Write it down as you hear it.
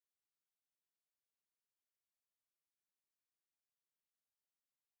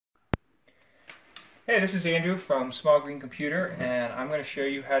Hey, this is Andrew from Small Green Computer, and I'm going to show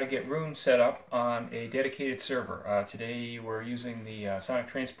you how to get Roon set up on a dedicated server. Today we're using the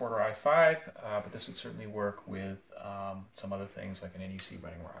sonicTransporter i5, but this would certainly work with some other things like an NUC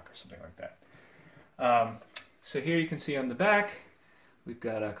running Rock or something like that. So here you can see on the back, we've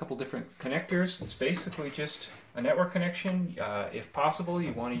got a couple different connectors. It's basically just a network connection. If possible,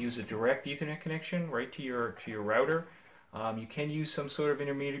 you want to use a direct Ethernet connection right to your router. You can use some sort of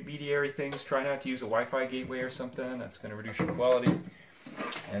intermediary things. Try not to use a Wi-Fi gateway or something. That's going to reduce your quality.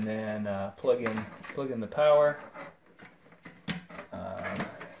 And then plug in the power,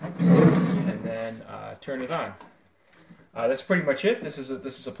 and then turn it on. That's pretty much it. This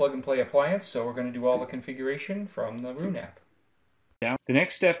is a plug-and-play appliance, so we're going to do all the configuration from the Roon app. The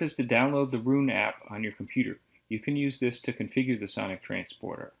next step is to download the Roon app on your computer. You can use this to configure the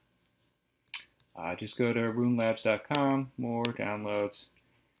sonicTransporter. Just go to roonlabs.com, more downloads,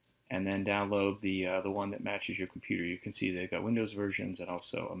 and then download the one that matches your computer. You can see they've got Windows versions and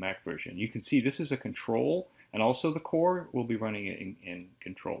also a Mac version. You can see this is a control, and also the core will be running it in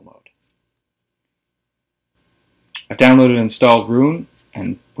control mode. I've downloaded and installed Roon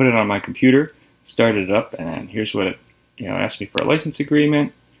and put it on my computer, started it up, and here's what it asked me for a license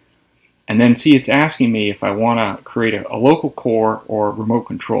agreement. And then see, it's asking me if I want to create a local core or remote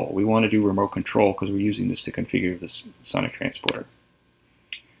control. We want to do remote control because we're using this to configure this sonicTransporter.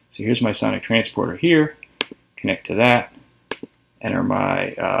 So here's my sonicTransporter here. Connect to that. Enter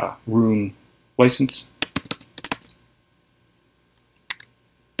my Roon license.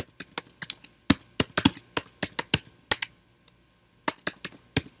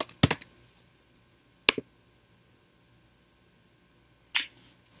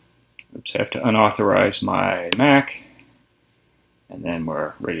 Oops, I have to unauthorize my Mac, and then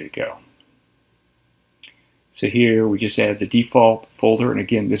we're ready to go. So here we just add the default folder, and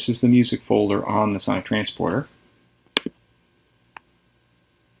again, this is the music folder on the sonicTransporter.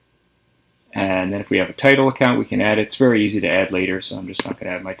 And then if we have a title account, we can add it. It's very easy to add later, so I'm just not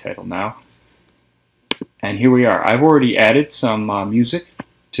going to add my title now. And here we are. I've already added some music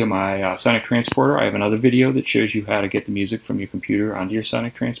to my sonicTransporter. I have another video that shows you how to get the music from your computer onto your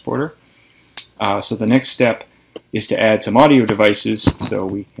sonicTransporter. So the next step is to add some audio devices so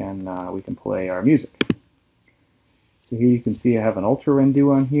we can play our music. So here you can see I have an Ultra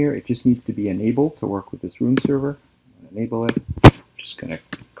Rendu on here. It just needs to be enabled to work with this Roon server. Enable it. I'm just going to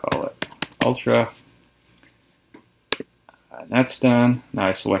call it Ultra. And that's done. Now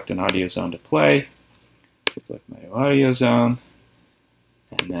I select an audio zone to play. Select my new audio zone.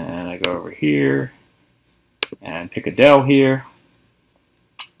 And then I go over here and pick a Dell here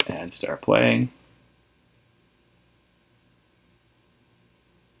and start playing.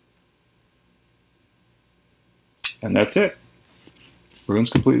 And that's it. Roon's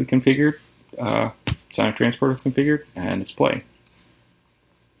completely configured, sonicTransporter configured, and it's playing.